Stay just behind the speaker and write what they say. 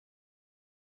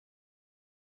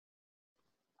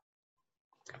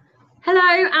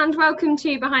Hello and welcome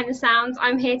to Behind the Sounds.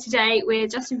 I'm here today with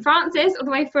Justin Francis, all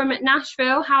the way from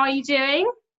Nashville. How are you doing?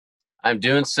 I'm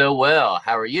doing so well.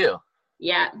 How are you?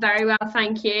 Yeah, very well,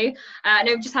 thank you. I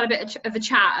know we've just had a bit of a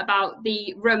chat about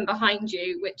the room behind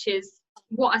you, which is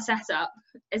what a setup.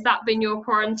 Has that been your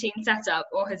quarantine setup,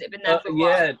 or has it been there for a while?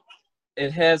 Yeah,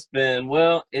 it has been.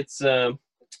 Well, it's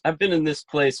I've been in this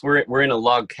place. We're in a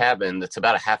log cabin that's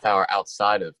about a half hour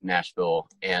outside of Nashville,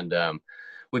 and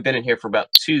we've been in here for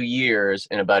about 2 years.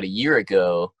 And about a year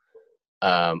ago,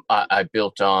 I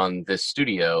built on this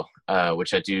studio,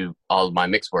 which I do all of my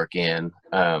mix work in.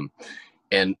 And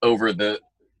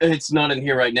it's not in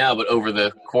here right now, but over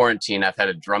the quarantine, I've had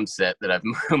a drum set that I've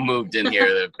moved in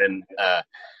here. That have been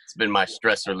it's been my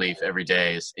stress relief every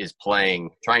day is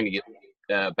playing, trying to get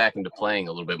back into playing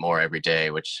a little bit more every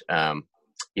day, which I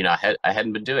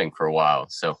hadn't been doing for a while.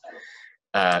 So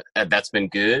that's been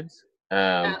good.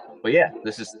 Yeah. But yeah,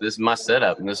 this is my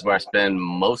setup, and this is where I spend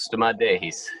most of my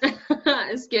days.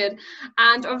 It's good.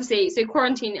 And obviously, so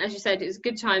quarantine, as you said, is a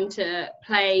good time to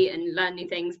play and learn new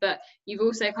things, but you've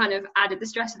also kind of added the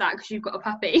stress of that because you've got a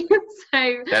puppy.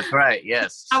 So That's right.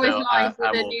 Yes. how is So life with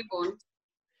I a will. newborn?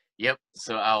 Yep.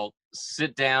 So I'll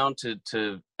sit down to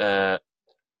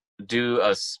do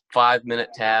a 5-minute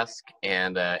task,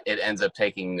 and it ends up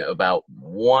taking about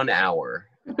 1 hour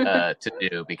to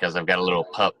do because I've got a little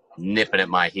pup nipping at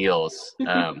my heels.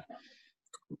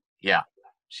 Yeah,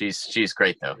 she's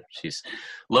great though. She's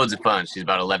loads of fun. She's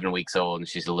about 11 weeks old, and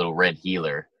she's a little red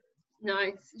healer.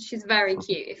 Nice. She's very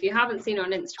cute. If you haven't seen her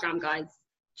on Instagram, guys,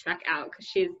 check it out because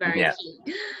she's very Yeah.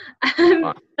 cute.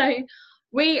 Fun. So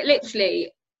we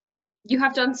literally, you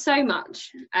have done so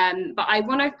much, but I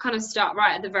want to kind of start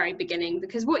right at the very beginning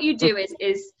because what you do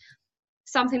is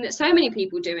something that so many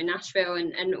people do in Nashville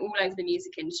and all over the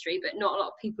music industry, but not a lot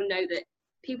of people know that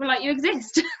people like you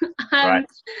exist. Right.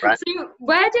 Right. So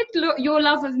where did your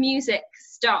love of music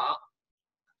start?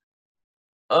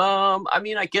 I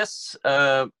mean, I guess,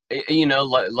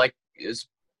 like it's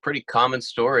pretty common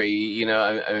story.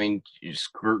 I mean, you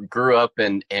just grew up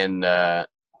and I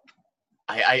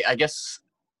guess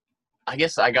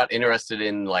I got interested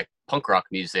in like punk rock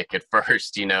music at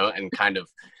first, and kind of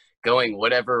going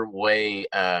whatever way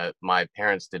my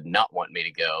parents did not want me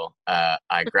to go.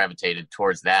 I gravitated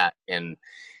towards that, and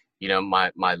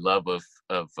my love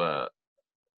of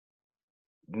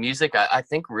music, I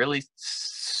think really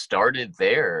started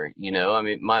there. I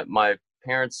mean, my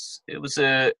parents, it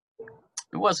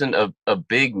wasn't a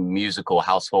big musical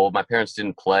household. My parents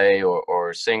didn't play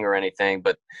or sing or anything,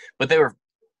 but they were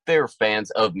fans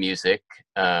of music.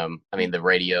 I mean, the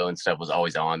radio and stuff was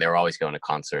always on. They were always going to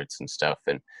concerts and stuff,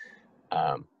 and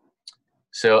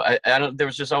so I don't. There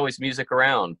was just always music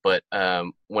around. But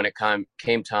when it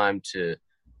came time to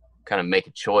kind of make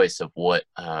a choice of what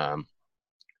kind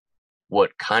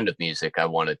of music I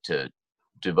wanted to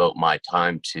devote my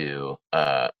time to,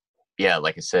 yeah,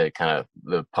 like I said, kind of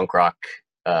the punk rock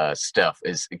stuff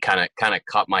is kind of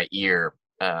caught my ear.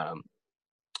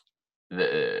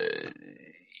 The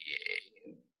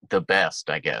the best,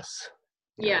 I guess.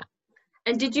 Yeah.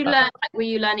 And did you learn, Uh, like, were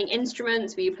you learning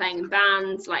instruments? Were you playing in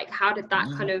bands? Like, how did that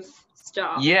kind of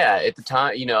start? yeah, at the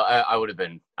time, I would have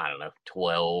been, I don't know,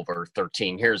 12 or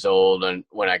 13 years old, and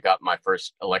when I got my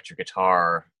first electric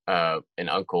guitar, an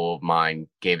uncle of mine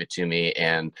gave it to me,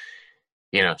 and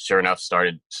sure enough,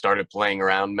 started playing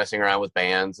around, messing around with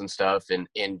bands and stuff in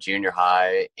junior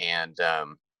high, and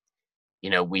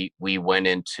we went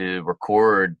in to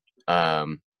record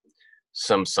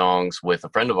some songs with a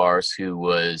friend of ours who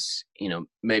was,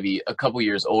 maybe a couple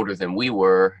years older than we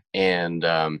were. And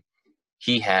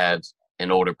he had an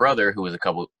older brother who was a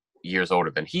couple years older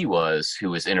than he was, who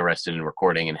was interested in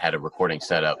recording and had a recording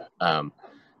setup.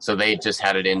 So they just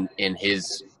had it in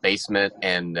his basement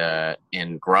and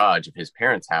in garage of his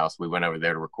parents' house. We went over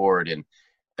there to record, and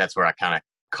that's where I kind of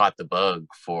caught the bug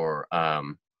for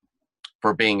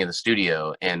being in the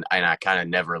studio, and I kind of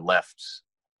never left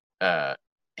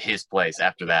his place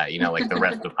after that. Like the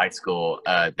rest of high school,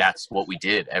 that's what we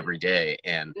did every day.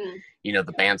 And Mm.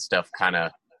 the band stuff kind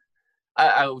of,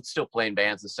 I would still play in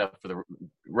bands and stuff for the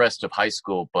rest of high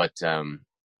school, but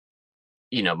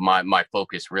my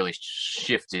focus really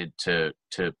shifted to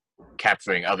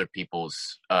capturing other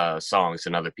people's songs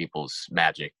and other people's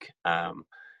magic.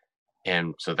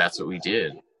 And so that's what we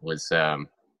did was,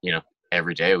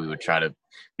 every day we would try to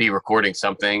be recording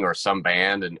something or some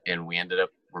band, and we ended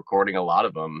up recording a lot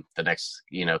of them the next,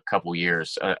 couple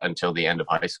years until the end of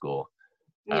high school.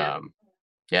 Yeah.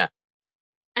 Yeah.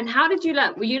 And how did you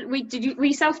learn? Were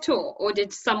you self-taught, or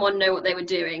did someone know what they were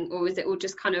doing, or was it all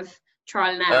just kind of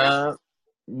trial and error?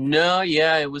 No,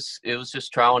 yeah, it was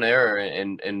just trial and error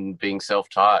and being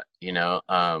self-taught,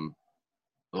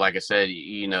 like I said,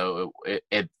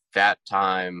 at that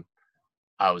time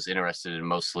I was interested in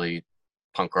mostly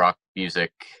punk rock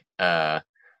music, uh,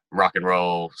 rock and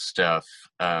roll stuff.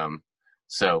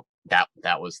 So that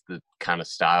was the kind of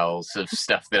styles of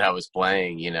stuff that I was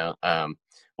playing.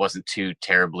 Wasn't too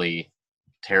terribly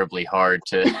hard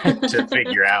to to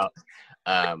figure out.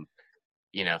 Um,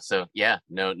 so yeah,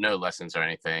 no lessons or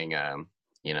anything. Kind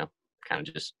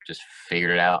of just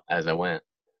figured it out as I went.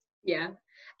 Yeah.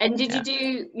 And did you Yeah.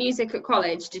 do music at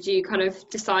college? Did you kind of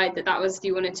decide that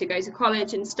you wanted to go to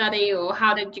college and study, or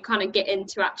how did you kind of get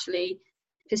into actually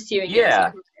pursuing it as a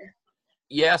Yeah, career?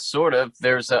 yeah, sort of.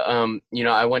 There's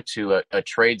I went to a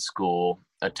trade school,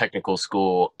 a technical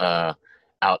school,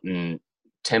 out in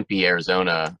Tempe,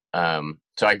 Arizona.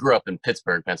 So I grew up in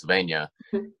Pittsburgh, Pennsylvania,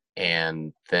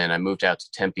 and then I moved out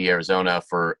to Tempe, Arizona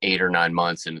for 8 or 9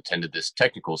 months and attended this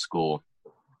technical school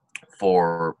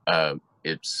for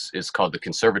it's called the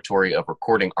Conservatory of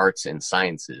Recording Arts and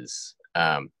Sciences.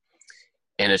 And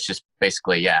it's just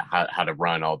basically, yeah, how to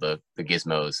run all the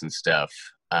gizmos and stuff.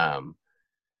 And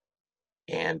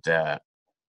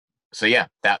so yeah,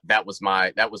 that was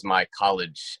my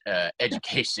college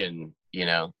education.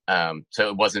 So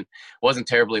it wasn't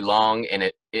terribly long, and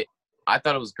it I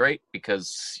thought it was great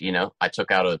because I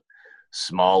took out a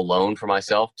small loan for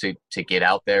myself to get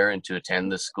out there and to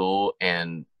attend the school.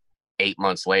 And 8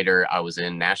 months later, I was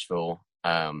in Nashville,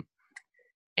 and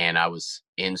I was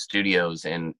in studios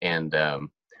and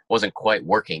wasn't quite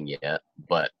working yet,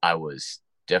 but I was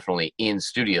definitely in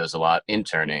studios a lot,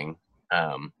 interning.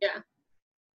 Um, Yeah.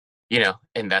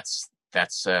 and that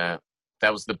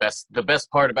was the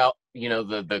best part about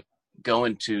the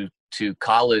going to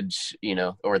college,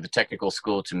 or the technical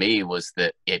school, to me, was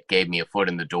that it gave me a foot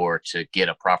in the door to get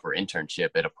a proper internship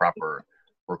at a proper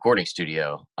recording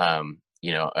studio.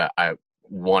 I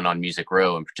one on Music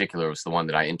Row in particular was the one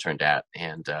that I interned at,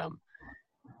 and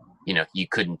you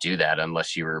couldn't do that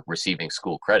unless you were receiving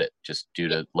school credit, just due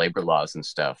to labor laws and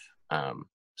stuff.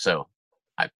 So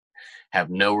I have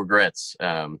no regrets,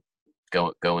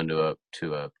 going to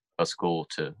a school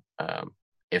to,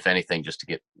 if anything, just to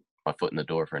get my foot in the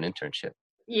door for an internship.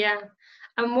 Yeah.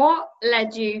 And what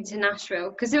led you to Nashville?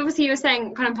 Because obviously you were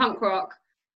saying kind of punk rock.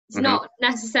 It's Hmm. not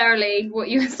necessarily what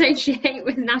you associate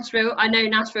with Nashville. I know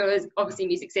Nashville is obviously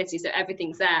Music City, so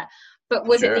everything's there. But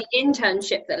was it Sure. the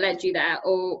internship that led you there,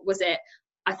 or was it,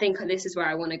 I think this is where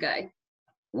I want to go?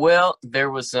 Well,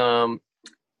 there was, so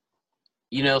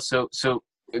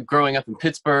growing up in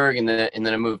Pittsburgh, and then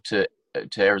I moved to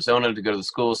Arizona to go to the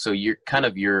school. So you're kind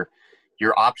of your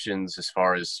options as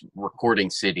far as recording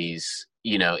cities,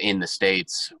 in the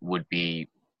States would be,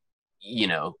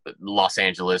 Los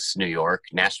Angeles, New York,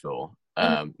 Nashville,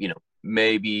 Mhm.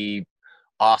 maybe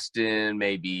Austin,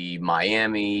 maybe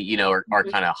Miami, are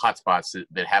kind of hotspots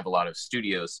that have a lot of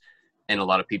studios and a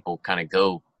lot of people kind of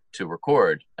go to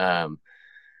record.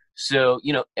 So,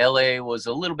 LA was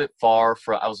a little bit far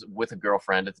from, I was with a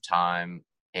girlfriend at the time,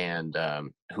 and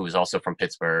who was also from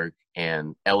Pittsburgh,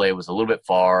 and LA was a little bit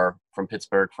far from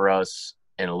Pittsburgh for us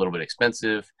and a little bit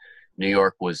expensive. New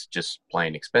York was just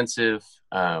plain expensive.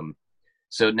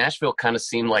 So Nashville kind of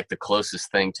seemed like the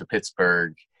closest thing to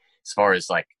Pittsburgh as far as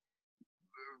like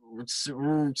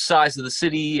size of the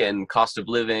city and cost of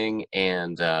living.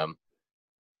 And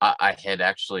I had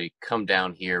actually come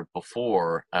down here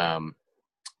before.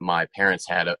 My parents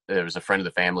there was a friend of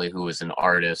the family who was an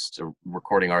artist, a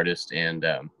recording artist, and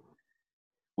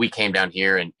we came down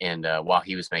here, and while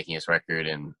he was making his record,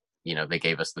 and they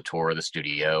gave us the tour of the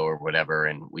studio or whatever,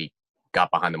 and we got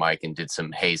behind the mic and did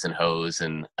some haze and hose,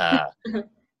 and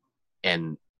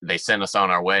they sent us on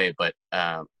our way. But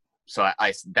so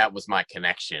I that was my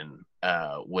connection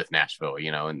with Nashville,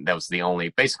 and that was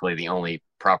basically the only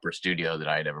proper studio that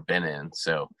I had ever been in.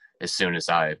 So as soon as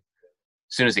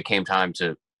it came time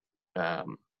to,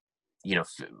 um,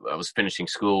 I was finishing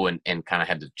school and kind of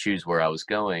had to choose where I was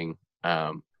going.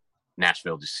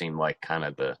 Nashville just seemed like kind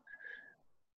of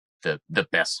the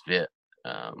best fit,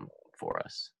 for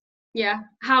us. Yeah.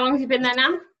 How long have you been there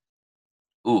now?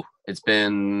 Ooh, it's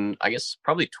been, I guess,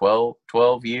 probably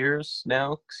 12 years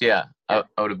now. 'Cause, yeah, Yeah.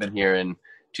 I would have been here in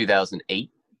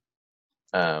 2008.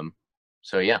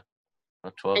 So yeah,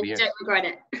 about 12 And you don't years. regret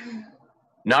it?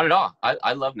 Not at all.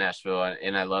 I love Nashville,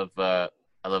 and I love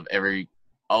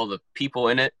all the people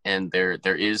in it, and there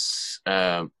is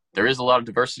a lot of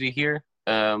diversity here,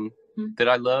 that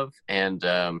I love. And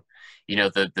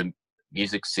the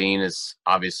music scene is,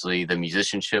 obviously, the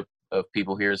musicianship of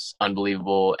people here is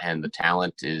unbelievable, and the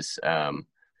talent is,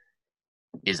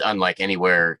 is unlike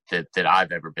anywhere that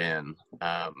I've ever been.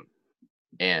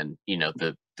 And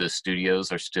the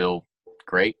studios are still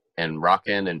great and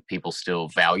rocking, and people still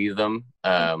value them.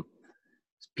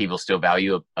 People still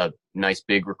value a nice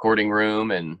big recording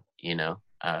room, and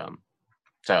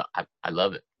so I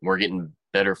love it. We're getting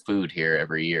better food here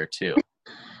every year too.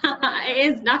 It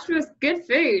is. Nashville's good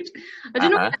food. I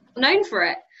don't know if it's known for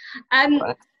it.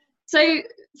 Right. So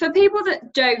for people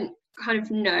that don't kind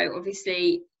of know,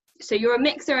 obviously, so you're a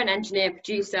mixer, an engineer,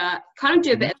 producer, kind of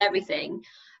do a bit of everything,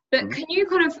 but can you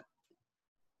kind of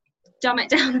dumb it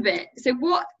down a bit? So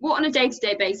what on a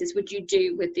day-to-day basis would you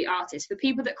do with the artist? For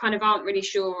people that kind of aren't really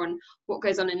sure on what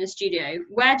goes on in the studio,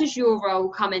 where does your role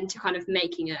come into kind of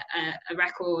making a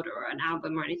record or an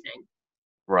album or anything?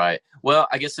 Right. Well,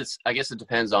 I guess it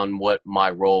depends on what my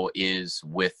role is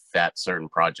with that certain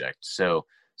project. So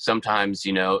sometimes,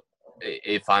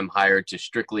 if I'm hired to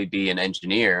strictly be an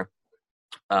engineer,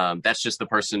 that's just the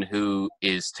person who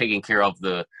is taking care of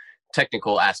the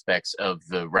technical aspects of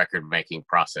the record making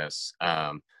process.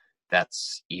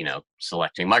 That's,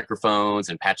 selecting microphones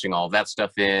and patching all of that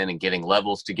stuff in and getting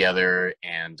levels together,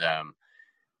 and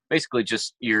basically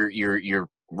just you're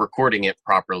recording it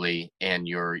properly, and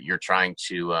you're trying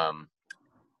to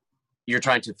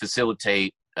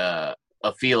facilitate a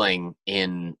feeling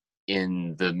in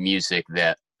the music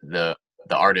that the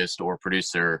artist or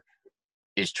producer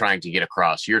is trying to get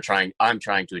across. I'm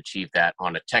trying to achieve that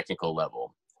on a technical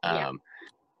level.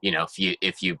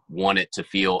 If you want it to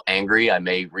feel angry, I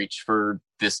may reach for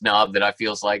this knob that I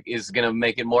feels like is going to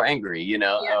make it more angry,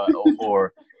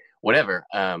 or whatever.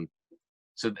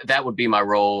 So that would be my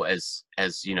role as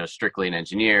strictly an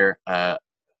engineer.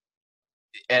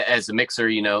 As a mixer,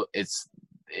 it's,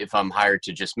 if I'm hired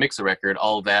to just mix a record,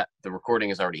 all of that, the recording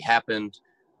has already happened.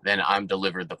 Then I'm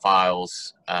delivered the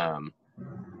files,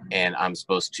 and I'm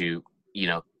supposed to,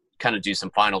 kind of do some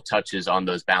final touches on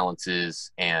those balances,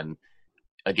 and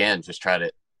again, just try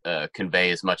to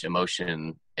convey as much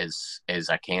emotion as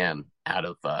I can out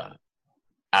of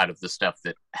the stuff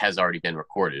that has already been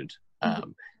recorded,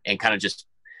 and kind of just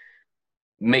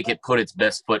make it put its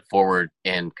best foot forward,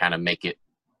 and kind of make it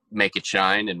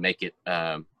shine, and make it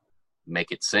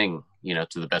sing,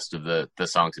 to the best of the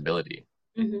song's ability.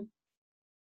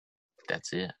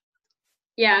 That's it.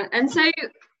 Yeah. And so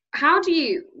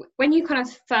when you kind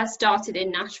of first started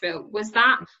in Nashville, was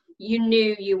that you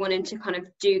knew you wanted to kind of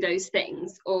do those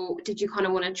things, or did you kind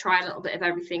of want to try a little bit of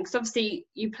everything? Because obviously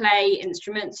you play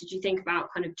instruments. Did you think about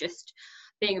kind of just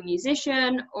being a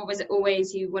musician, or was it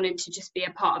always you wanted to just be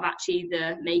a part of actually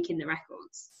the making the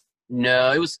records?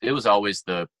 No, it was always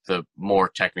the more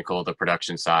technical, the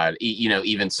production side.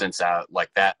 Even since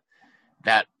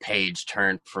that page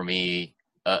turned for me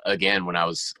again when I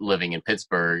was living in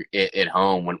Pittsburgh at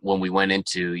home, when we went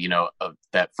into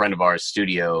that friend of ours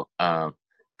studio,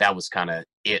 that was kind of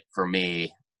it for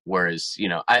me. Whereas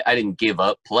I didn't give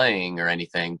up playing or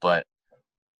anything, but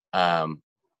I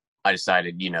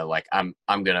decided I'm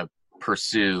gonna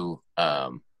pursue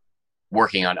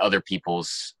working on other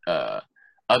people's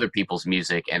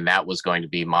music, and that was going to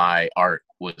be my art,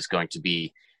 was going to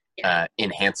be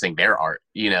enhancing their art,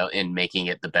 and making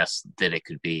it the best that it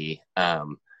could be.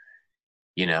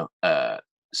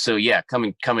 So yeah,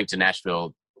 coming to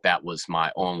Nashville, that was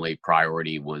my only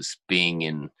priority, was being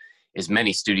in as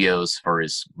many studios for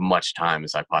as much time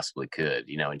as I possibly could,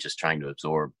 and just trying to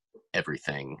absorb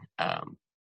everything that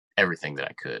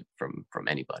I could from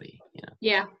anybody.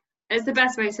 Yeah. It's the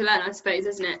best way to learn, I suppose,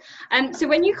 isn't it? So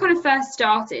when you kind of first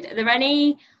started, are there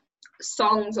any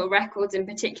songs or records in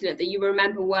particular that you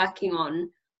remember working on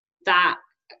that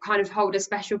kind of hold a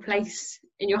special place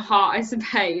in your heart, I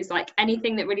suppose? Like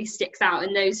anything that really sticks out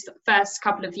in those first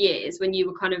couple of years when you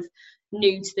were kind of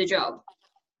new to the job?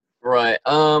 Right.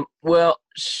 Well,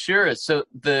 sure. So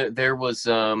there was,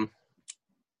 I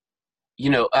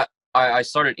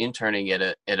started interning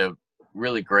at a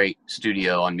really great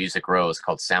studio on Music Row. It's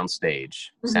called Soundstage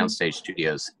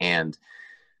Studios, and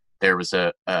there was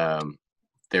a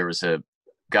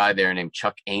guy there named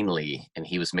Chuck Ainley, and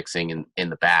he was mixing in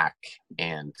the back,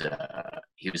 and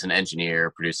he was an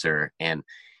engineer, producer, and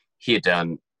he had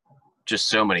done just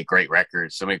so many great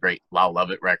records, so many great Lyle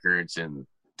Lovett records, and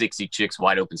Dixie Chicks,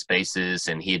 Wide Open Spaces,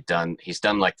 and he's done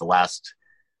like the last,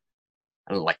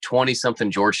 I don't know, like 20 something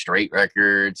George Strait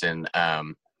records, and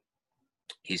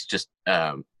he's just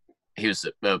he was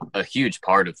a huge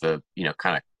part of the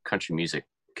kind of country music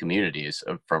communities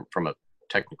from a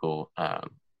technical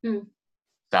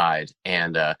side,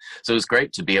 and so it was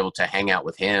great to be able to hang out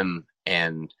with him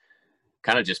and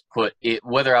kind of just put it,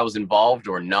 whether I was involved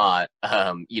or not,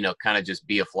 you know, kind of just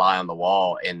be a fly on the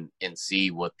wall and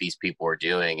see what these people are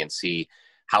doing and see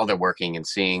how they're working and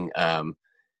seeing,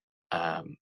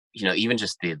 you know, even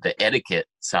just the etiquette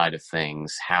side of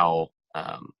things, how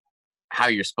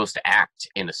you're supposed to act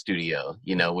in a studio,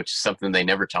 you know, which is something they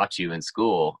never taught you in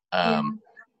school.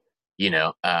 You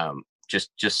know,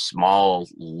 just small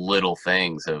little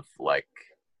things of like,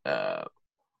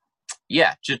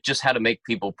 yeah, just how to make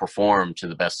people perform to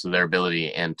the best of their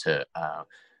ability and to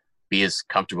be as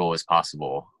comfortable as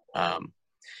possible.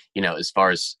 You know, as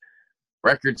far as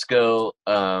records go,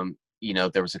 you know,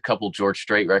 there was a couple George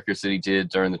Strait records that he did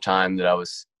during the time that I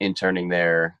was interning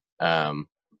there,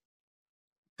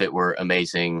 that were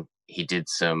amazing. He did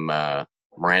some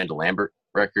Miranda Lambert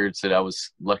records that I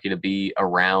was lucky to be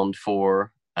around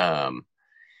for,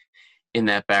 in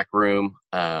that back room.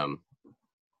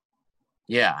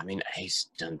 Yeah, I mean, he's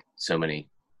done so many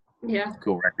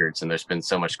cool records, and there's been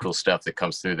so much cool stuff that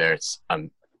comes through there.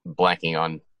 I'm blanking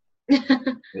on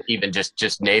even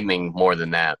just naming more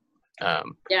than that. But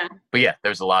yeah,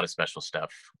 there's a lot of special stuff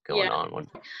going on.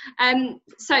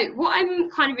 So what I'm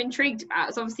kind of intrigued about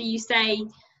is, obviously you say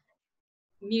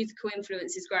musical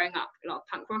influences growing up, a lot of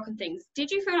punk rock and things.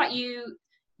 Did you feel like you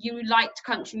liked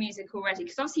country music already?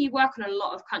 Because obviously you work on a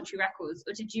lot of country records,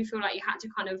 or did you feel like you had to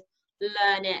kind of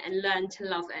learn it and learn to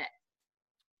love it?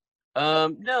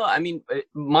 No, I mean,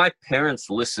 my parents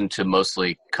listened to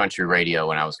mostly country radio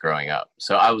when I was growing up,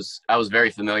 so I was very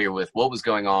familiar with what was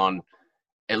going on,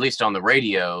 at least on the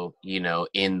radio, you know,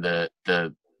 in the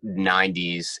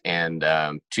 90s and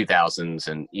 2000s,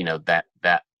 and you know, that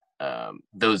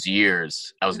those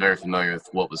years I was very familiar with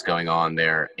what was going on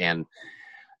there. And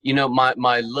you know,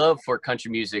 my love for country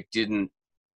music didn't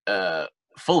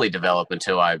fully develop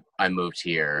until I moved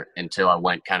here, until I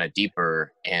went kind of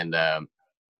deeper. And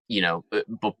you know,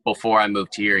 before I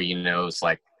moved here, you know, it's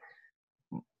like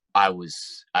I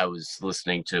was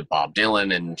listening to Bob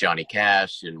Dylan and Johnny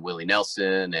Cash and Willie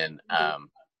Nelson and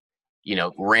you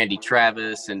know, Randy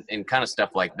Travis and kind of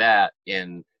stuff like that,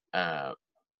 and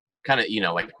kind of, you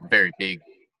know, like very big,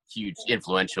 huge,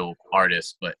 influential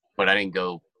artists, but I didn't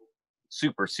go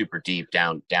super deep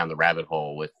down the rabbit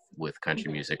hole with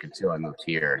country music until I moved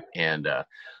here. And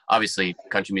obviously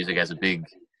country music has a big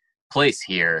place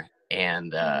here,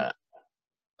 and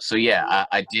so yeah,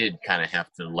 I did kind of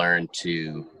have to learn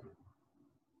to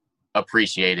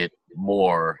appreciate it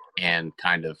more and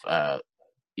kind of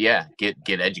get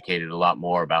educated a lot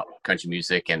more about country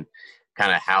music and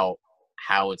kind of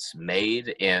how it's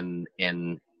made, and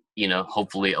you know,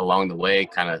 hopefully along the way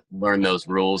kind of learn those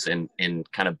rules and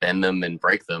kind of bend them and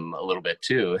break them a little bit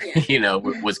too. You know,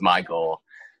 was my goal.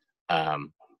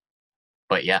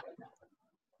 But yeah,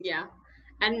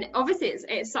 and obviously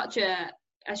it's such a,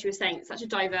 as you were saying, it's such a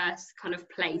diverse kind of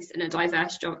place and a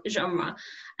diverse genre.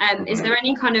 Is there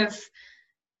any kind of,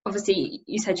 obviously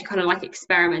you said you kind of like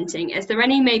experimenting, is there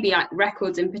any maybe like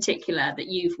records in particular that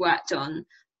you've worked on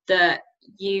that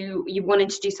you wanted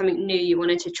to do something new, you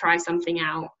wanted to try something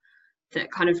out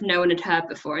that kind of no one had heard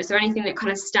before? Is there anything that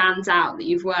kind of stands out that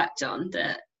you've worked on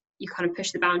that you kind of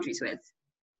push the boundaries with?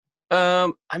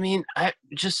 I mean, I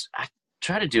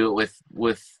try to do it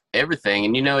with everything,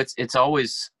 and you know, it's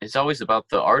always about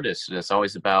the artist, and it's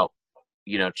always about,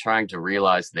 you know, trying to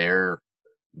realize their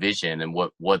vision and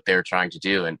what they're trying to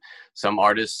do. And some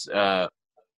artists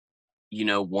you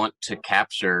know, want to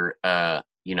capture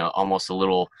you know, almost a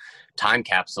little time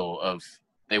capsule of,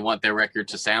 they want their record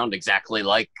to sound exactly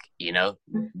like, you know,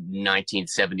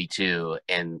 1972,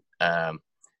 and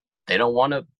they don't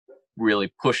want to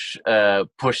really push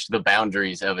the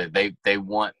boundaries of it. They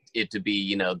want it to be,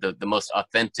 you know, the most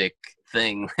authentic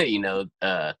thing, you know,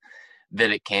 that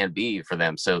it can be for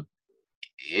them. So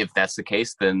if that's the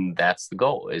case, then that's the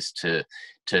goal, is to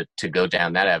go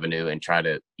down that avenue and try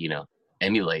to, you know,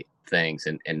 emulate things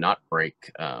and not break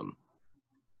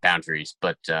boundaries.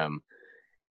 But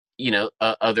you know,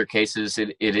 other cases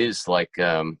it is like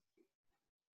I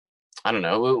don't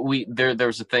know,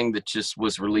 there's a thing that just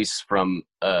was released from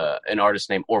an artist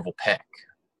named Orville Peck.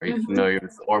 Are you familiar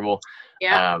with Orville?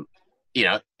 Yeah. You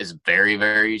know, is a very,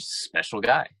 very special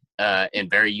guy, and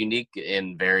very unique,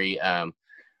 and very I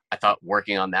thought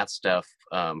working on that stuff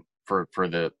for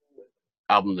the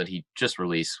album that he just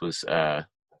released was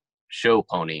Show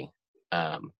Pony.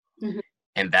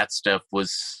 And that stuff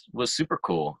was super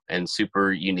cool and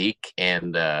super unique,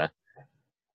 and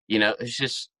you know, it's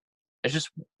just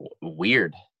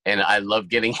weird, and I love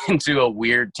getting into a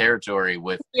weird territory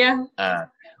with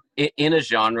in a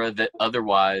genre that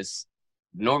otherwise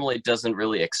normally doesn't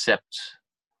really accept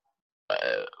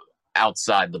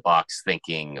outside the box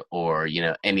thinking, or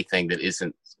anything that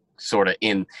isn't sort of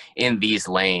in these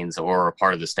lanes or a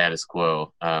part of the status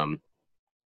quo.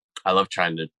 I love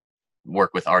trying to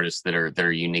work with artists that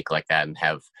are unique like that and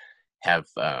have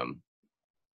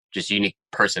just unique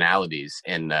personalities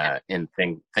and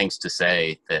things to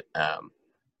say that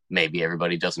maybe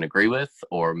everybody doesn't agree with,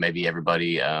 or maybe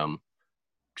everybody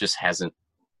just hasn't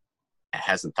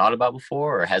thought about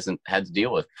before, or hasn't had to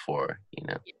deal with before.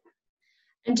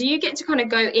 And do you get to kind of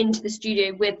go into the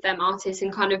studio with them artists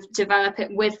and kind of develop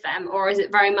it with them, or is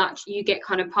it very much you get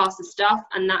kind of past the stuff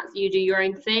and that you do your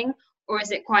own thing, or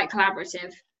is it quite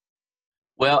collaborative?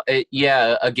 Well,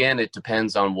 again, it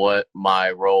depends on what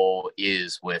my role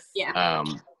is with,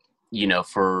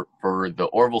 for the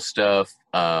Orville stuff.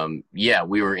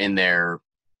 We were in there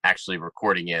actually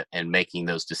recording it and making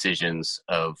those decisions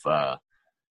of,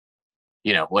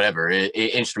 whatever,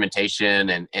 instrumentation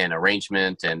and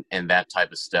arrangement and that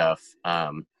type of stuff.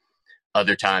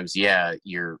 Other times,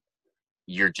 you're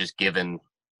just given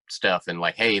stuff and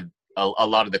like, hey, a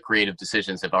lot of the creative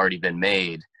decisions have already been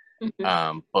made.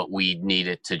 Mm-hmm. But we need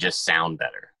it to just sound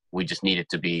better. We just need it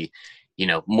to be,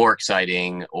 more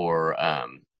exciting or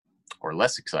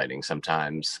less exciting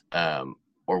sometimes.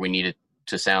 Or we need it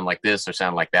to sound like this or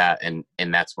sound like that. And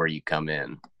that's where you come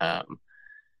in.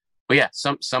 But yeah,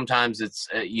 sometimes it's,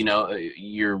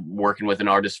 you're working with an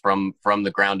artist from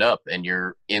the ground up, and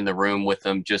you're in the room with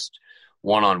them just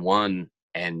one-on-one,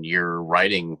 and you're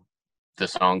writing the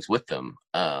songs with them.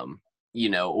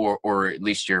 Or at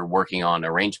least you're working on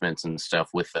arrangements and stuff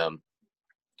with them.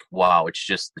 Wow, it's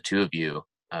just the two of you.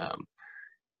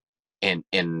 And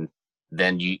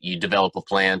then you develop a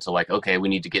plan to like, okay, we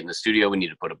need to get in the studio. We need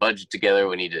to put a budget together.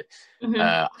 We need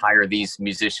to hire these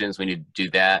musicians. We need to do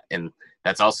that. And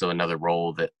that's also another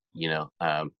role that,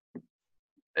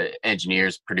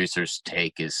 engineers, producers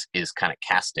take is kind of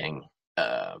casting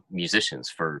musicians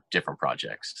for different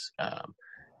projects,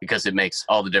 because it makes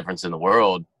all the difference in the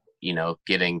world,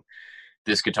 getting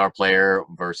this guitar player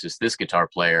versus this guitar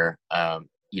player.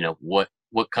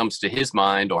 What comes to his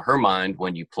mind or her mind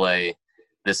when you play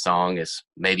this song is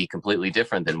maybe completely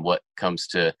different than what comes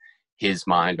to his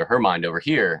mind or her mind over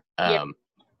here. And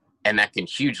that can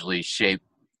hugely shape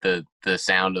the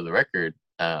sound of the record,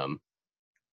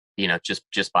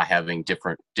 just by having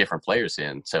different players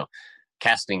in. So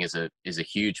casting is a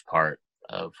huge part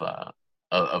of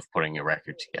putting a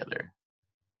record together.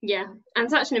 Yeah, and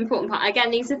such an important part. Again,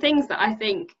 these are things that I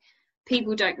think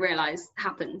people don't realize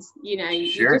happens. Sure.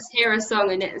 You just hear a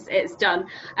song and it's done.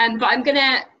 But I'm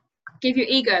gonna give your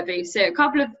ego a boost. So a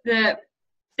couple of the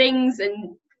things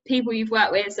and people you've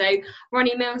worked with. So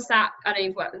Ronnie Milsap, I know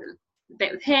you've worked with a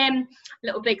bit with him.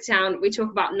 Little Big Town, we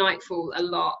talk about Nightfall a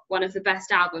lot. One of the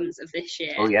best albums of this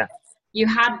year. Oh yeah. You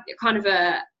had kind of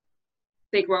a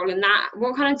big role in that.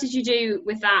 What kind of did you do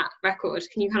with that record?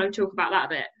 Can you kind of talk about that a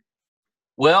bit?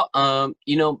 Well,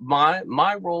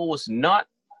 my role was not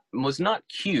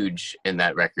huge in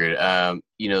that record.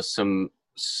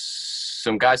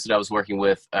 Some guys that I was working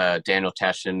with, Daniel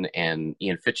Tashin and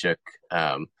Ian Fitchuk,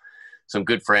 some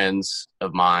good friends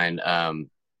of mine,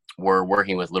 were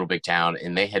working with Little Big Town,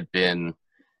 and they had been,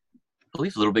 I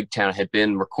believe Little Big Town had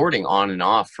been recording on and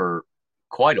off for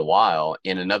quite a while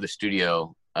in another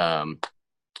studio, and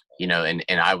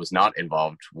I was not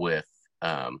involved with,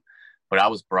 but I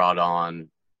was brought on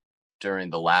during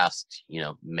the last,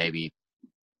 maybe,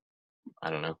 I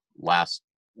don't know,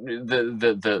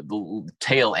 the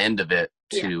tail end of it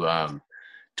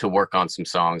to work on some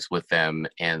songs with them.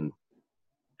 And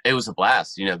it was a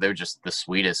blast. They're just the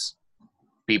sweetest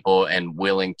people and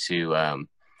willing to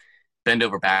bend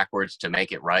over backwards to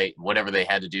make it right, whatever they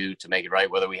had to do to make it right,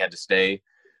 whether we had to stay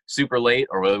super late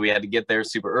or whether we had to get there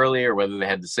super early or whether they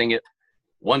had to sing it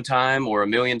one time or a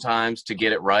million times to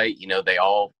get it right. They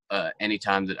all,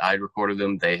 anytime that I recorded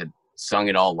them, they had sung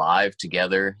it all live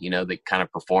together. They kind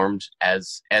of performed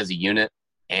as a unit.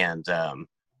 And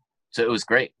so it was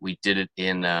great. We did it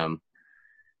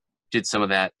did some of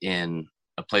that in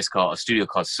a studio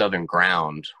called Southern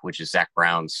Ground, which is Zach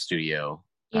Brown's studio.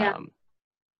 Yeah.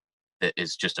 That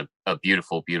is just a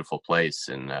beautiful, beautiful place.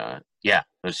 And it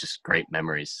was just great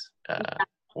memories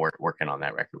working on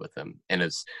that record with them. And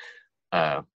it's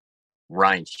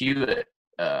Ryan Hewitt,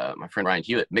 my friend Ryan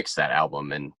Hewitt, mixed that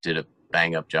album and did a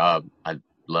bang up job. I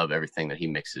love everything that he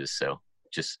mixes. So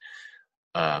just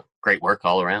great work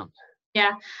all around.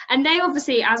 Yeah, and they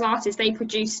obviously, as artists, they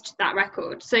produced that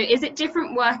record. So is it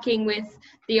different working with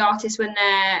the artists when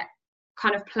they're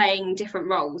kind of playing different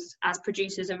roles as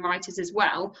producers and writers as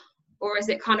well? Or is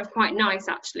it kind of quite nice,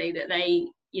 actually, that they,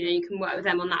 you can work with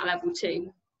them on that level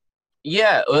too?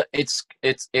 Yeah,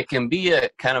 it can be a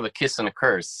kind of a kiss and a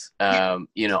curse.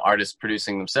 Artists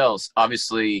producing themselves.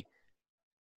 Obviously,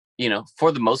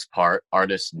 for the most part,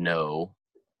 artists know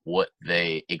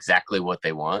exactly what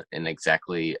they want and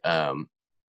exactly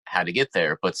how to get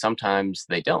there, but sometimes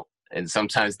they don't, and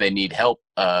sometimes they need help.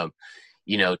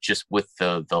 Just with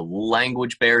the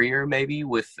language barrier, maybe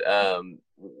with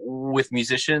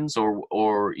musicians or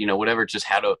whatever, just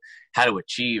how to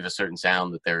achieve a certain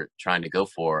sound that they're trying to go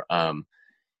for.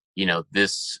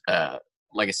 This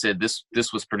like I said,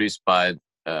 this was produced by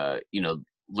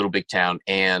Little Big Town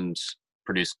and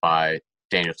produced by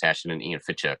Daniel Tashin and Ian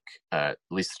Fitchuk, at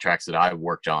least the tracks that I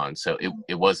worked on. So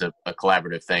it was a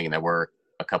collaborative thing, and there were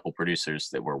a couple producers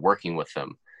that were working with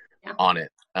them on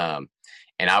it. And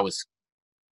I was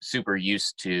super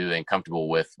used to and comfortable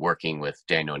with working with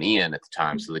Daniel and Ian at the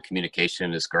time. So the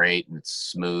communication is great and it's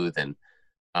smooth. And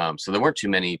so there weren't too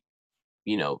many,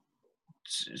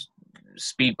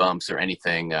 speed bumps or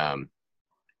anything. As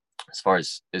far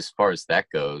as that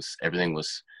goes, everything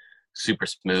was super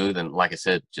smooth. And like I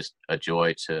said, just a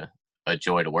joy to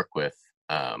work with.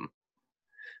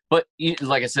 But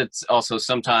like I said, also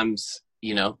sometimes,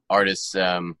 artists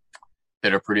that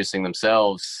are producing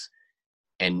themselves,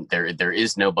 and there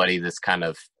is nobody that's kind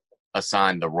of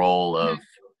assigned the role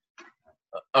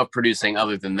of producing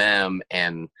other than them,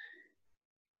 and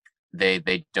they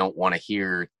don't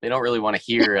really want to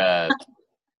hear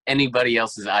anybody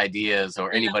else's ideas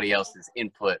or anybody else's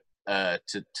input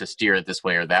to steer it this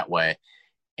way or that way,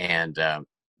 and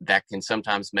that can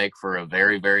sometimes make for a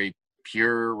very, very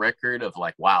pure record of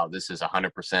like, wow, this is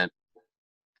 100%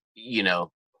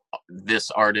 this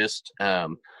artist,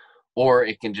 or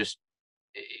it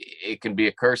can be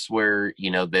a curse where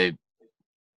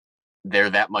they're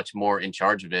that much more in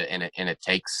charge of it, and it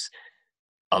takes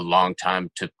a long time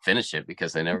to finish it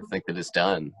because they never think that it's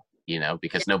done,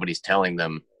 because nobody's telling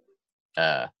them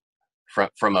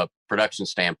from a production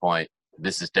standpoint,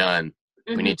 this is done,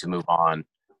 we need to move on,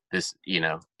 this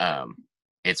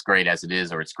it's great as it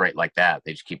is, or it's great like that.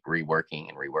 They just keep reworking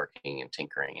and reworking and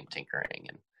tinkering and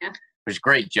which is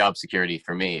great job security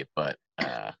for me, but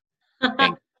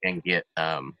can get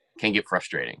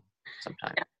frustrating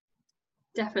sometimes. Yeah,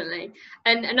 definitely.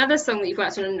 And another song that you've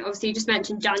worked on, and obviously you just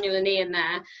mentioned Daniel and Ian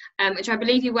there, which I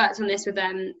believe you worked on this with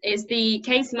them, is the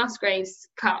Kacey Musgraves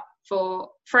cut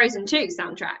for Frozen 2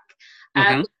 soundtrack,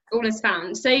 All Is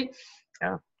Found. So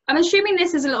yeah. I'm assuming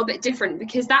this is a little bit different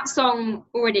because that song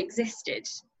already existed.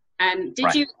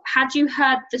 Had you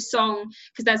heard the song,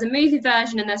 because there's a movie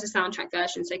version and there's a soundtrack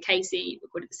version, so Kacey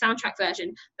recorded the soundtrack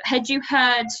version, but had you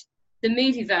heard the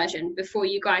movie version before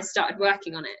you guys started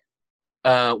working on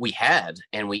it? We had,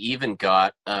 and we even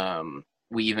got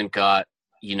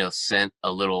sent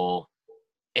a little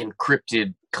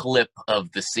encrypted clip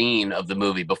of the scene of the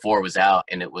movie before it was out,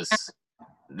 and it was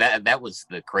that was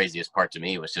the craziest part to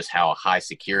me, was just how high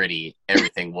security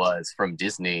everything was from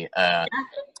Disney.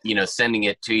 Sending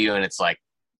it to you, and it's like,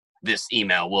 this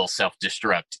email will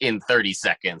self-destruct in 30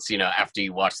 seconds, after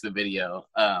you watch the video.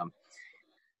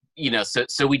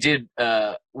 So we did,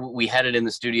 we had it in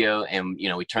the studio, and,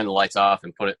 we turned the lights off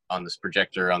and put it on this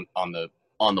projector on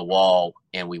the wall,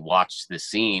 and we watched the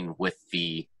scene with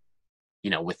the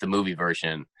movie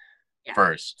version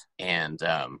first. And,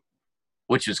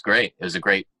 which was great. It was a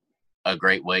great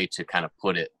way to kind of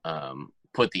put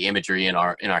the imagery in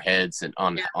our heads and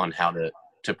on how to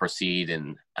proceed.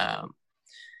 And,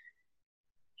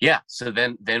 so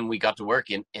then we got to work,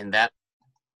 and that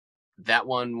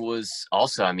one was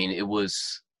also, it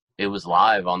was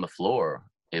live on the floor.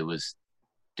 It was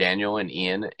Daniel and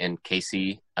Ian and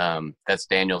Kacey. That's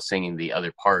Daniel singing the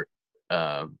other part,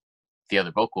 the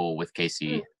other vocal with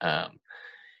Kacey.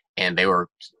 And they were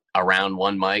around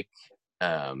one mic.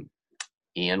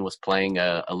 Ian was playing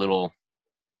a little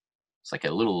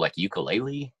like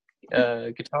ukulele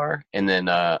guitar, and then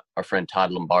our friend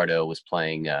Todd Lombardo was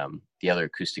playing the other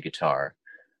acoustic guitar.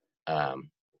 And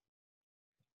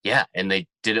they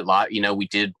did it live. We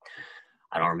did,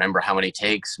 I don't remember how many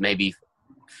takes, maybe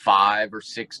 5 or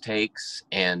 6 takes,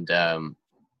 and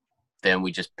then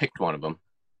we just picked one of them,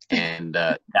 and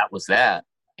that was that.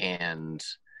 And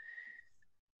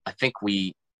I think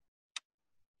we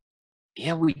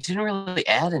didn't really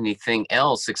add anything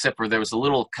else, except for there was a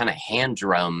little kind of hand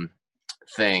drum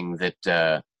thing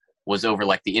that was over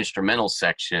like the instrumental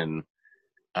section,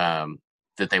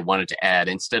 that they wanted to add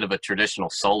instead of a traditional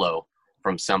solo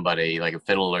from somebody like a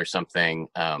fiddle or something.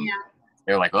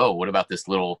 They're like, oh, what about this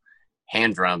little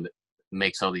hand drum that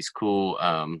makes all these cool,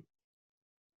 kind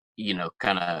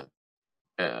of,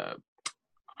 I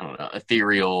don't know,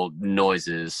 ethereal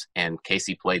noises. And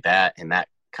Kacey played that, and that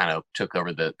kind of took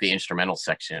over the instrumental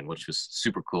section, which was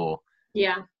super cool.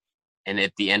 Yeah. And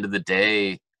at the end of the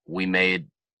day, we made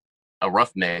a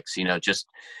rough mix, you know, just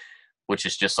which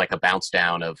is just like a bounce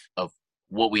down of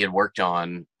what we had worked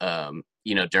on,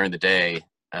 you know, during the day,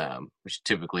 which is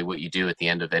typically what you do at the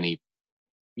end of any,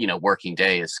 you know, working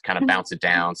day, is kind of bounce it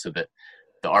down so that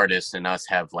the artist and us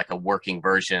have like a working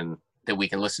version that we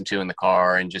can listen to in the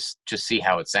car and just see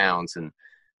how it sounds and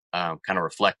kind of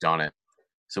reflect on it.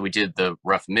 So we did the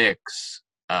rough mix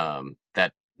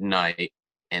that night,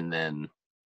 and then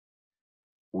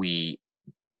we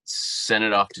sent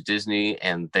it off to Disney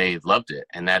and they loved it.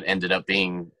 And that ended up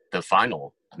being the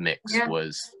final mix. Yeah.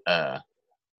 Was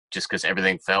just because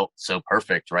everything felt so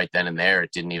perfect right then and there.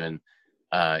 It didn't even,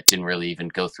 didn't really even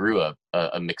go through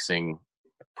a mixing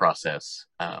process.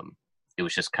 It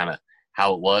was just kind of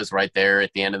how it was right there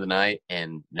at the end of the night,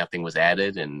 and nothing was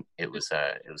added, and it was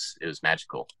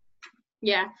magical.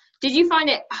 Yeah. Did you find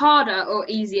it harder or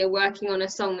easier working on a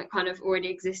song that kind of already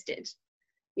existed?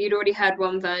 You'd already heard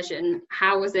one version.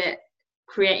 How was it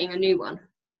creating a new one?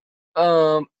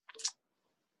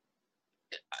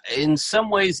 In some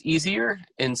ways easier.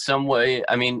 In some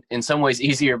ways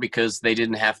easier because they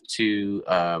didn't have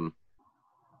to,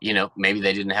 you know, maybe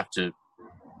they didn't have to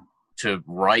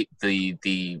write the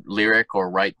lyric or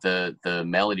write the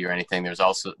melody or anything.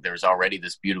 There's already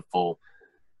this beautiful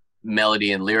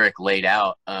melody and lyric laid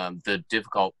out. The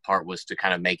difficult part was to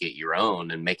kind of make it your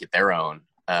own and make it their own,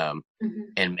 and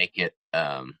make it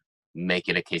a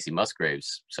Kacey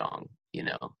Musgraves song, you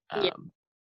know,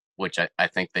 which I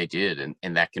think they did,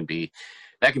 and that can be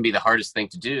the hardest thing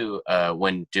to do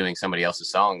when doing somebody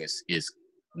else's song is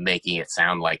making it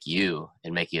sound like you,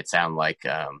 and making it sound like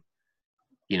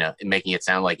you know, making it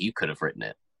sound like you could have written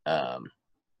it,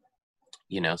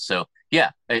 you know. So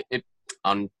yeah, it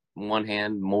on one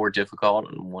hand more difficult,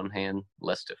 on one hand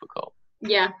less difficult.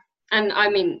 Yeah. And I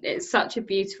mean, it's such a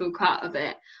beautiful cut of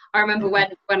it. I remember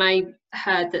when I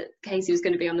heard that Kacey was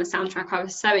going to be on the soundtrack, I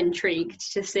was so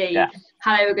intrigued to see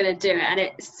how they were going to do it. And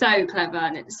it's so clever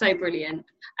and it's so brilliant.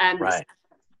 Right.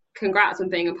 Congrats on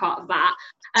being a part of that.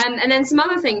 And then some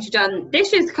other things you've done.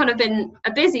 This year's kind of been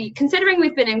a busy, considering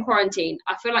we've been in quarantine,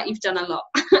 I feel like you've done a lot.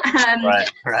 Right.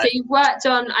 So you've worked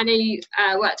on, I know you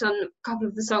worked on a couple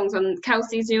of the songs on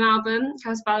Kelsey's new album,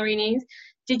 Kelsey Ballerini's.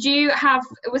 Did you have,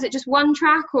 was it just one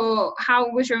track, or how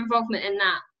was your involvement in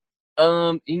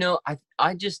that? You know,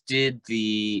 I just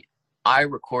I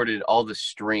recorded all the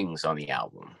strings on the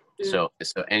album. So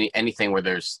anything where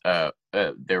there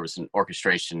was an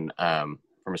orchestration from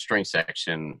a string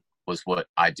section was what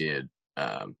I did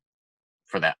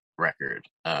for that record.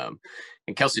 And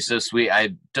Kelsey's so sweet. I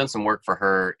had done some work for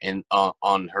her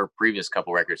on her previous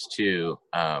couple records too,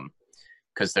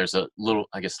 because there's a little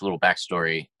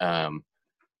backstory.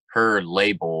 Her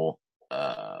label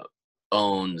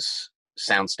owns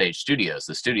Soundstage Studios,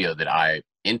 the studio that I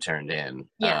interned in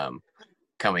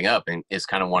coming up, and is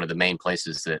kind of one of the main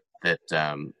places that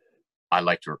I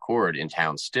like to record in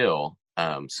town still.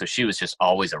 So she was just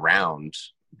always around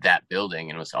that building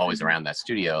and was always around that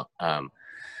studio.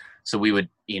 So we would,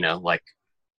 you know, like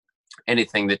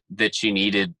anything that she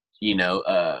needed, you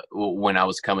know, when I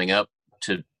was coming up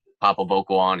to pop a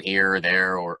vocal on here or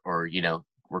there, or you know,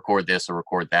 record this or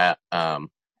record that,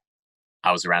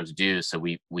 I was around to do. So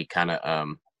we kind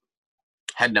of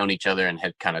had known each other and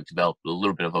had kind of developed a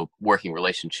little bit of a working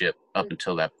relationship up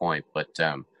until that point. But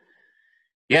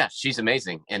yeah, she's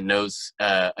amazing and knows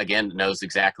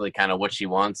exactly kind of what she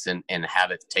wants and how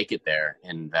to take it there.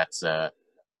 And that's an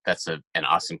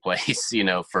awesome place, you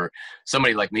know, for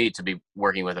somebody like me to be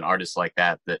working with an artist like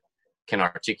that can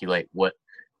articulate what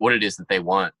it is that they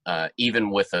want,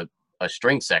 even with a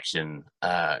string section,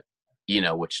 you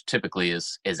know, which typically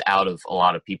is out of a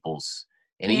lot of people's,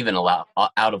 and even out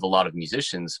of a lot of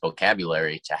musicians'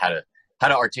 vocabulary, to how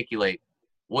to articulate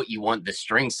what you want the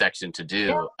string section to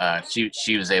do.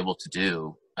 She was able to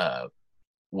do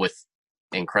with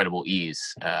incredible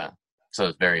ease. So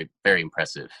it's very, very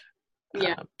impressive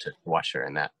to watch her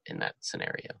in that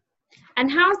scenario.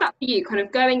 And how's that for you, kind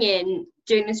of going in,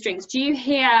 doing the strings? Do you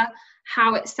hear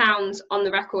how it sounds on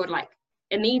the record, like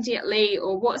immediately,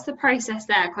 or what's the process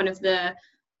there, kind of the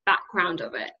background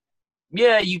of it?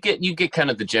 Yeah, you get kind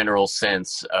of the general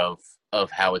sense of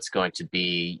how it's going to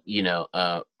be, you know.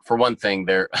 For one thing,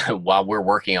 while we're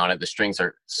working on it, the strings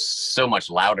are so much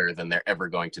louder than they're ever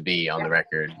going to be on the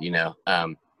record, you know.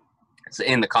 So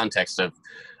in the context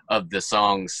of the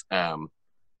songs,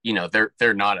 you know,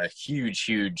 they're not a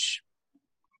huge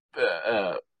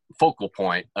focal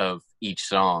point of each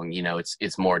song, you know.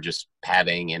 It's more just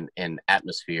padding and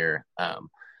atmosphere.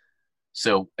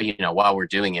 So, you know, while we're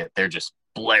doing it, they're just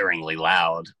blaringly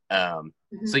loud. Mhm.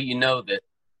 So you know that,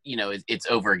 you know, it's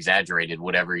over exaggerated.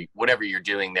 Whatever you're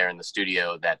doing there in the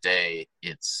studio that day,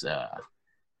 it's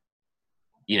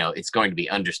you know, it's going to be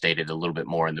understated a little bit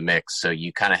more in the mix. So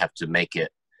you kind of have to make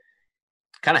it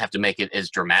as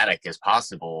dramatic as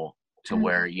possible, to Mhm.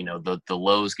 where, you know, the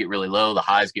lows get really low, the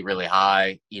highs get really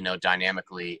high, you know,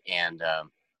 dynamically. And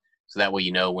so that way,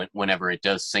 you know, whenever it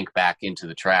does sink back into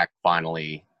the track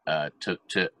finally,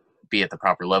 to be at the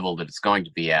proper level that it's going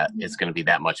to be at, it's Mhm. going to be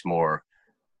that much more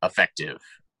effective.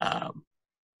 um,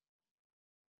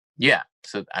 yeah,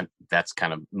 so that's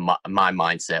kind of my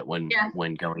mindset Yeah.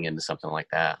 when going into something like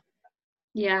that.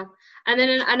 Yeah. And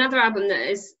then another album that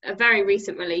is a very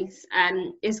recent release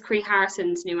is Cree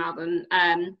Harrison's new album.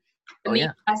 Oh Me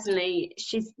yeah, personally,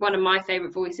 she's one of my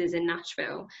favorite voices in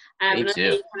Nashville. me And I know too.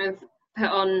 you kind of put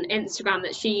on Instagram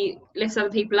that she lifts other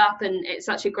people up and it's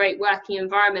such a great working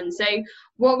environment. So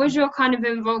what was your kind of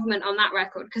involvement on that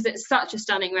record? Because it's such a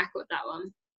stunning record, that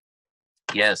one.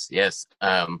 Yes, yes.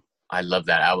 I love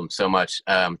that album so much.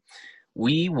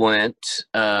 We went.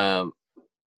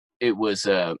 It was.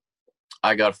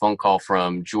 I got a phone call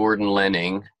from Jordan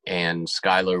Lenning and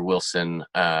Skylar Wilson,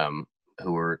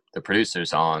 who were the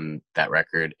producers on that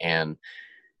record, and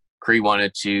Cree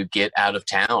wanted to get out of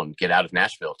town, get out of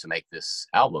Nashville to make this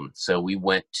album. So we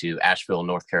went to Asheville,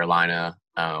 North Carolina,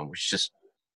 which is just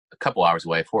a couple hours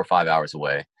away, 4 or 5 hours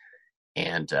away,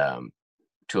 and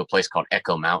to a place called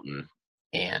Echo Mountain,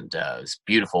 and this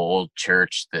beautiful old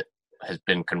church that has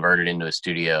been converted into a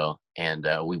studio. And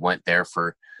we went there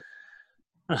for,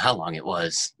 I don't know how long it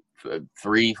was,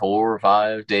 3, 4,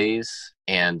 5 days,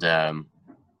 and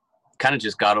kind of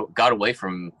just got away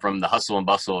from the hustle and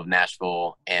bustle of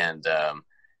Nashville. And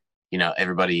you know,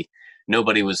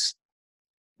 nobody was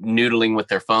noodling with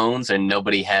their phones, and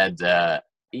nobody had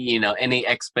you know,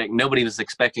 nobody was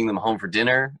expecting them home for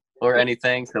dinner or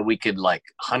anything, so we could like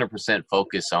 100%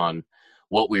 focus on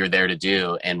what we were there to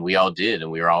do. And we all did,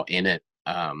 and we were all in it,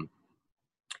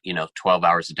 you know, 12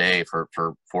 hours a day for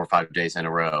 4 or 5 days in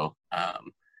a row.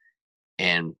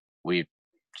 And we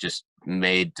just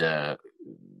made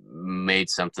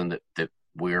something that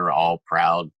we're all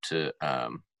proud to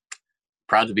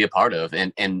be a part of,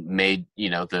 and made, you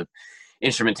know, the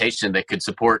instrumentation that could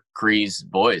support Cree's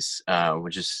voice,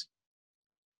 which is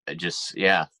just,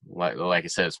 yeah, like I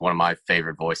said, it's one of my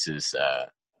favorite voices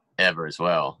ever as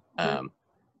well.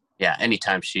 Yeah,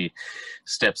 anytime she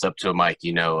steps up to a mic,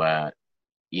 you know,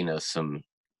 some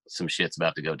shit's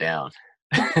about to go down.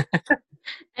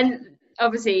 And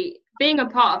obviously, being a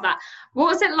part of that, what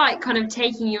was it like kind of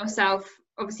taking yourself,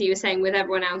 obviously, you were saying with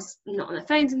everyone else not on their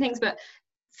phones and things, but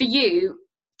for you,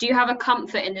 do you have a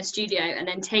comfort in the studio and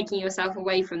then taking yourself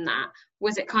away from that?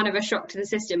 Was it kind of a shock to the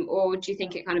system, or do you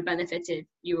think it kind of benefited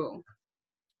you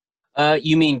all?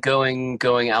 You mean going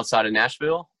outside of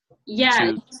Nashville Yeah,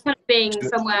 to, just kind of being to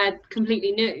somewhere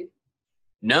completely new.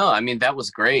 No, I mean, that was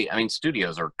great. I mean,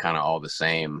 studios are kind of all the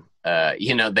same.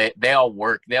 You know, they all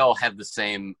work. They all have the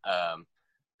same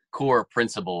core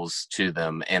principles to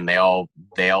them, and they all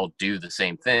do the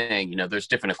same thing. You know, there's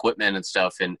different equipment and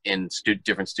stuff in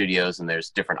different studios, and there's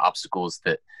different obstacles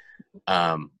that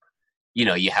um, you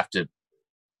know, you have to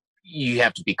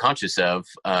be conscious of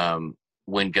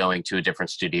when going to a different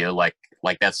studio. Like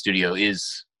that studio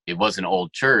it was an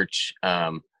old church.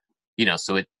 You know,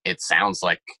 so it sounds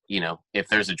like, you know, if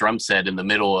there's a drum set in the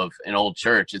middle of an old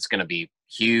church, it's going to be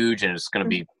huge, and it's going to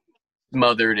be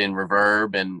smothered in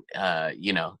reverb, and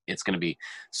you know, it's going to be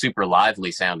super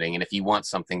lively sounding. And if you want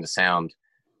something to sound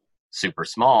super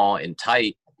small and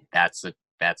tight, that's a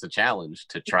challenge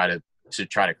to try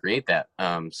to create that.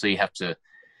 So you have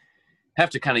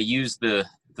to kind of use the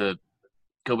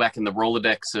go back in the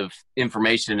Rolodex of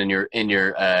information in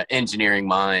your engineering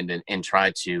mind, and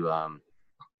try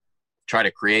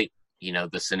to create, you know,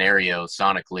 the scenario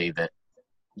sonically that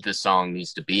the song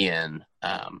needs to be in,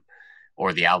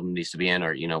 or the album needs to be in,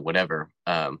 or, you know, whatever.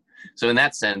 So in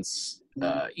that sense,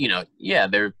 you know, yeah,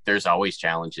 there's always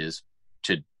challenges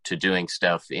to doing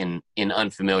stuff in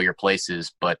unfamiliar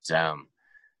places, but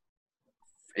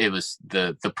it was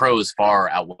the pros far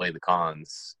outweigh the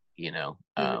cons, you know.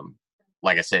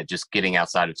 Like I said, just getting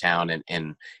outside of town,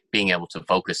 and being able to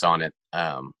focus on it,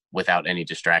 without any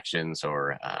distractions,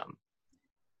 or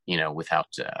you know, without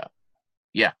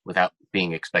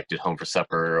being expected home for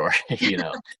supper, or you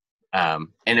know.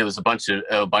 And it was a bunch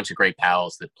of great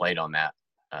pals that played on that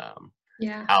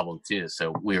Yeah. album too.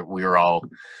 So we were all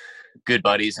good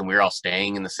buddies, and we were all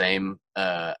staying in the same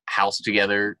house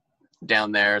together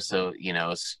down there. So, you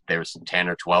know, there was 10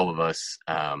 or 12 of us,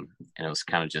 and it was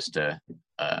kind of just a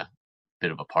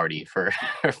bit of a party for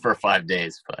for 5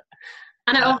 days. But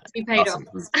And it obviously paid awesome.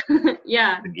 off.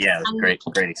 Yeah. Yeah, it was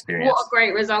great experience. What a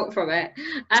great result from it.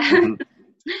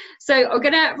 So I'm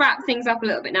going to wrap things up a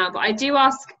little bit now, but I do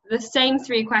ask the same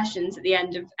 3 questions at the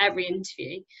end of every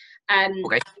interview. Okay. I'm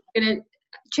going to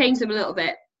change them a little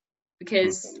bit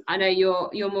because I know you're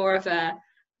more of a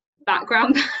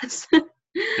background person.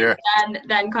 Sure.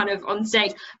 than kind of on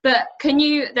stage. But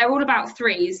they're all about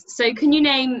threes. So can you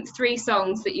name 3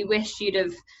 songs that you wish you'd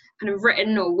have kind of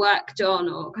written or worked on,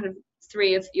 or kind of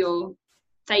 3 of your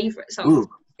favorite songs?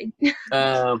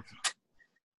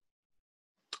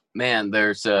 Man,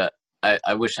 there's I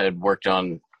wish I had worked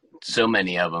on so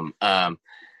many of them.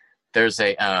 There's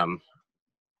a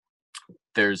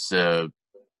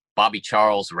Bobby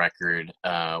Charles record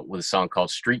with a song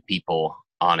called Street People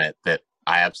on it that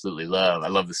I absolutely love. I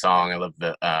love the song. I love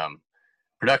the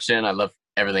production. I love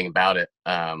everything about it.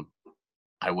 I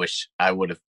wish I would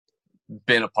have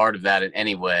been a part of that in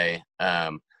any way.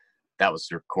 That was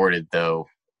recorded, though,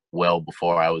 well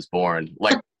before I was born.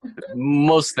 Like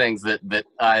most things that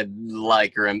I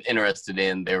like or am interested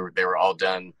in, they were all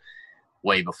done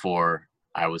way before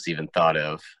I was even thought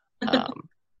of. So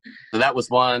that was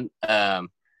one.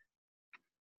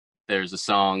 There's a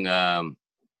song that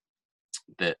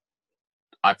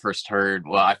I first heard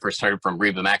it from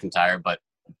Reba McEntire, but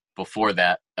before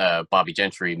that, Bobby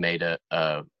Gentry made a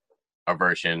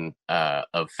version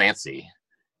of Fancy,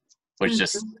 which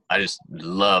I just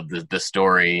love the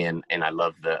story, and I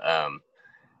love the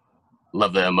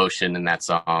emotion in that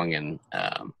song, and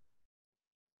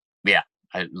yeah,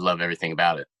 I love everything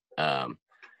about it.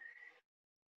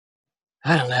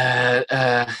 I don't know.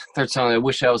 Third song I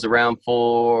wish I was around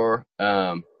for.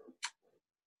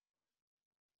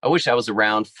 I wish I was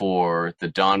around for the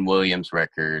Don Williams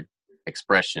record,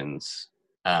 Expressions.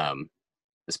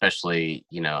 Especially,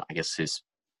 I guess his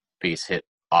biggest hit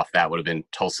off that would have been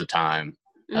Tulsa Time.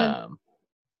 I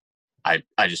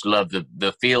just love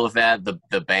the feel of that.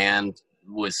 The band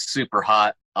was super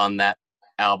hot on that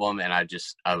album, and I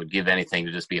would give anything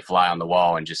to just be a fly on the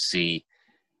wall and just see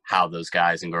how those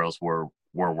guys and girls were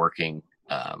working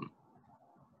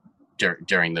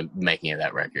during the making of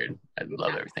that record. I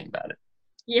love everything about it.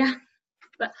 Yeah,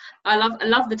 but I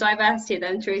love the diversity of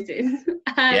them choices.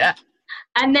 Yeah.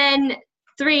 And then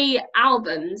 3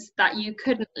 albums that you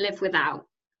couldn't live without.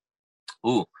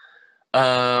 Ooh.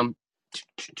 I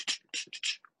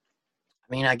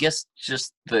mean, I guess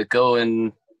just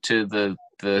going to the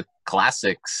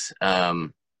classics. I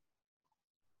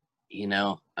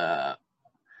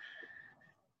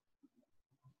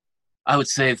would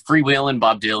say Freewheelin'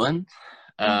 Bob Dylan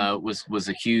was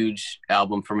a huge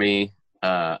album for me.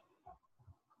 I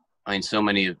mean, so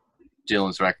many of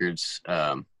Dylan's records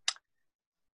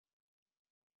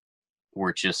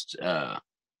were just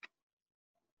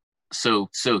so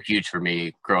huge for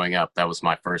me growing up. That was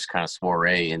my first kind of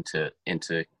foray into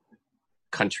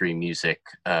country music.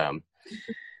 But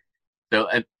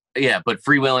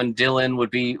Freewheelin' Dylan would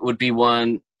be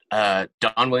one.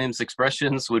 Don Williams'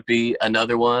 Expressions would be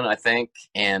another one, I think.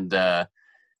 And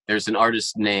there's an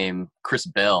artist named Chris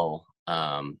Bell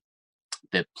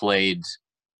that played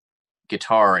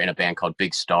guitar in a band called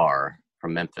Big Star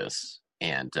from Memphis,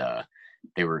 and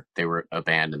they were a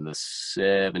band in the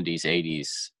 70s,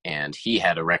 80s, and he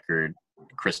had a record.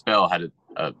 Chris Bell had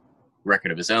a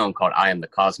record of his own called I Am the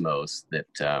Cosmos that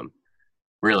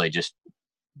really just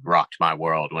rocked my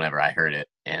world whenever I heard it,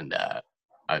 and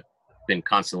I've been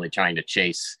constantly trying to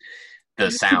chase the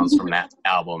sounds from that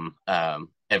album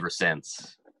ever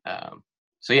since.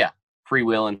 So yeah,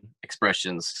 Freewheelin',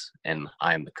 Expressions, and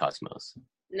I Am the Cosmos.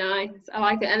 Nice, I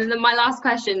like it. And then my last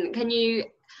question: can you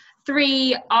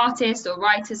 3 artists or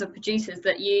writers or producers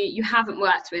that you haven't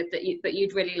worked with but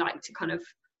you'd really like to kind of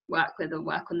work with or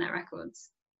work on their records?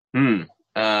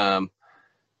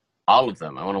 All of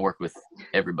them. I want to work with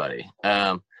everybody.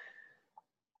 Let's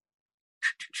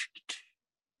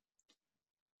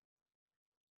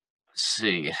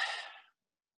see.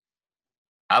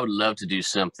 I would love to do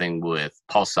something with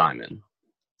Paul Simon.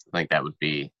 I think that would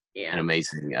be an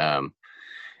amazing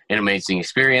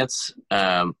experience.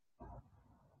 I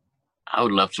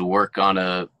would love to work on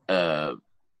a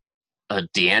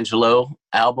D'Angelo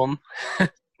album,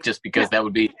 just because that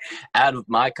would be out of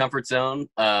my comfort zone.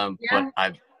 But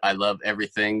I love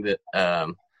everything that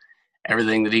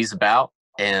he's about,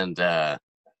 and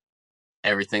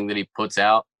everything that he puts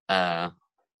out. I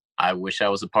wish I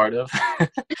was a part of.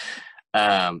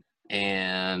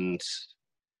 And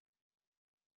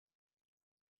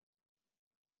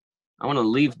I want to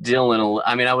leave Dylan.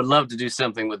 I mean, I would love to do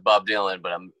something with Bob Dylan,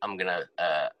 but I'm gonna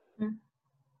I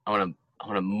want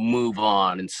to move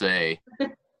on and say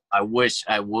I wish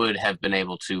I would have been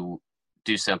able to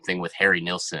do something with Harry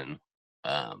Nilsson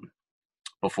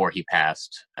before he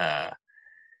passed.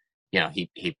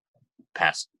 He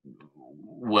passed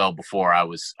well before I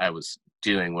was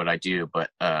doing what I do. But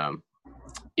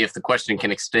if the question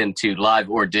can extend to live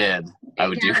or dead, I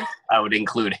would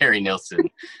include Harry Nilsson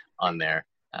on there.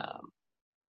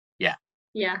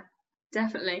 Yeah,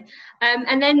 definitely.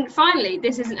 And then finally,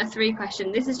 this isn't a 3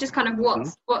 question. This is just kind of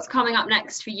what's coming up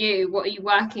next for you. What are you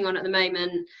working on at the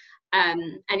moment?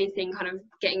 Anything kind of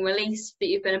getting released that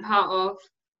you've been a part of?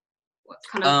 What's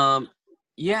kind of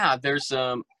there's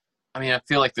I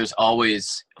feel like there's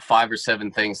always 5 or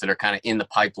 7 things that are kind of in the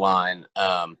pipeline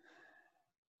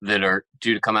that are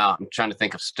due to come out. I'm trying to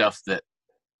think of stuff that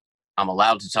I'm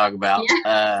allowed to talk about.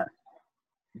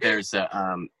 There's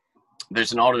an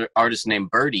artist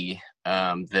named Birdie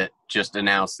that just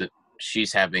announced that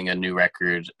she's having a new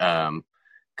record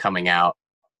coming out,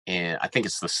 and I think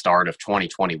it's the start of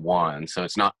 2021. So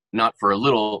it's not for a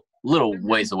little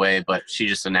ways away, but she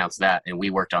just announced that, and we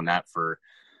worked on that for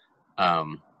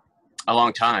a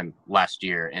long time last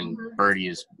year. And Birdie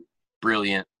is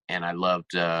brilliant, and I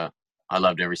loved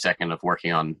every second of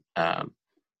working on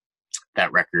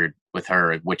that record with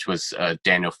her, which was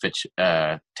Daniel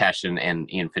Tashin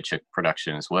and Ian Fitchuk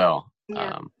production as well.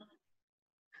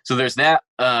 So there's that.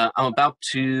 I'm about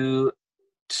to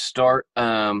start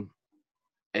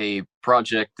a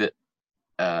project that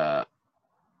I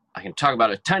can talk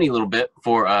about a tiny little bit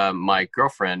for my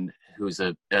girlfriend, who's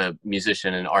a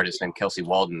musician and artist named Kelsey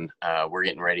Walden. We're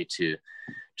getting ready to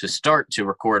start to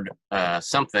record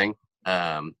something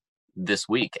this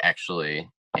week, actually,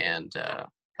 and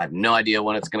I have no idea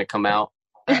when it's going to come out,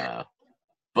 and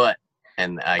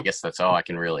I guess that's all I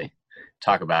can really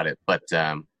talk about it. But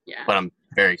I'm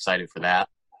very excited for that.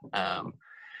 Trying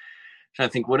to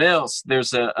think what else.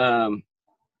 There's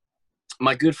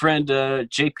my good friend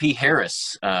JP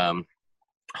Harris,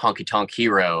 Honky Tonk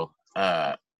Hero.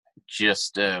 We're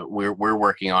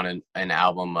working on an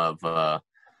album of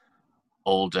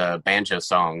old banjo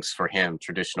songs for him,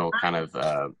 traditional kind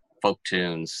of folk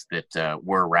tunes that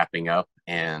we're wrapping up.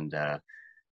 And I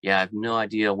have no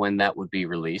idea when that would be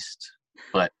released,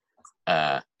 but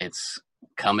it's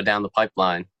coming down the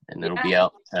pipeline, and it'll be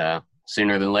out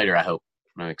sooner than later, I hope.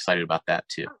 I'm excited about that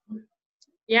too.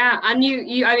 Yeah, and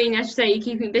you I mean, I should say, you're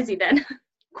keeping busy then.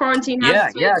 Quarantine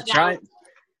has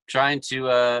trying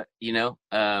to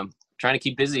trying to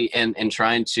keep busy and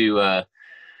trying to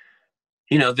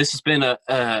this has been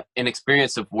an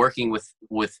experience of working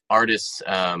with artists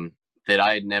that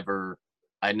I'd never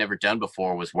done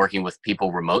before, was working with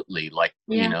people remotely, like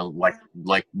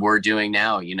we're doing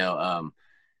now,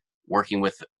 working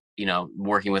with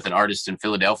an artist in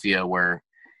Philadelphia where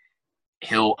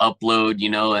he'll upload,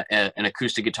 an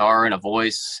acoustic guitar and a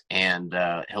voice, and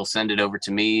he'll send it over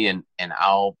to me, and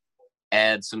I'll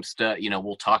add some stuff.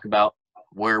 We'll talk about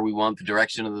where we want the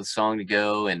direction of the song to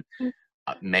go, and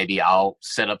maybe I'll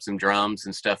set up some drums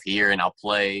and stuff here, and I'll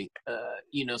play,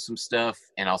 some stuff,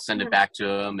 and I'll send it back to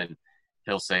him, and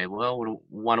he'll say, well,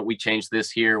 why don't we change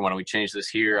this here? Why don't we change this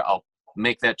here? I'll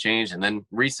make that change and then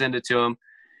resend it to him,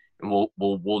 and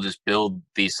we'll just build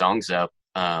these songs up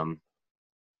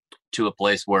to a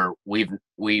place where we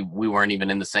weren't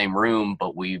even in the same room,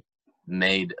 but we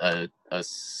made a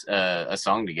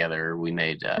song together. We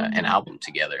made an album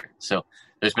together. So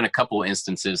there's been a couple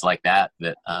instances like that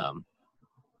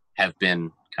have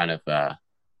been kind of a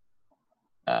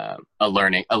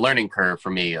learning curve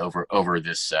for me over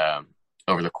this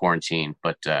over the quarantine.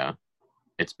 But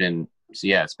it's been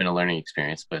a learning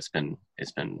experience, but it's been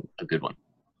a good one.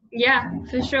 Yeah,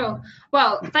 for sure.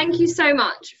 Well, thank you so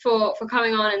much for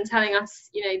coming on and telling us,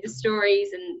 the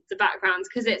stories and the backgrounds,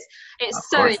 because it's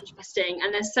so interesting,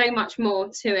 and there's so much more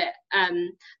to it that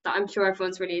I'm sure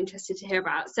everyone's really interested to hear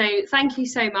about. So thank you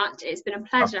so much. It's been a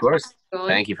pleasure. Of course.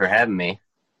 Thank you for having me.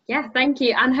 Yeah, thank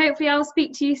you. And hopefully I'll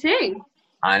speak to you soon.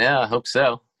 I know. I hope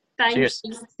so. Thank Cheers.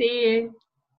 you. See you.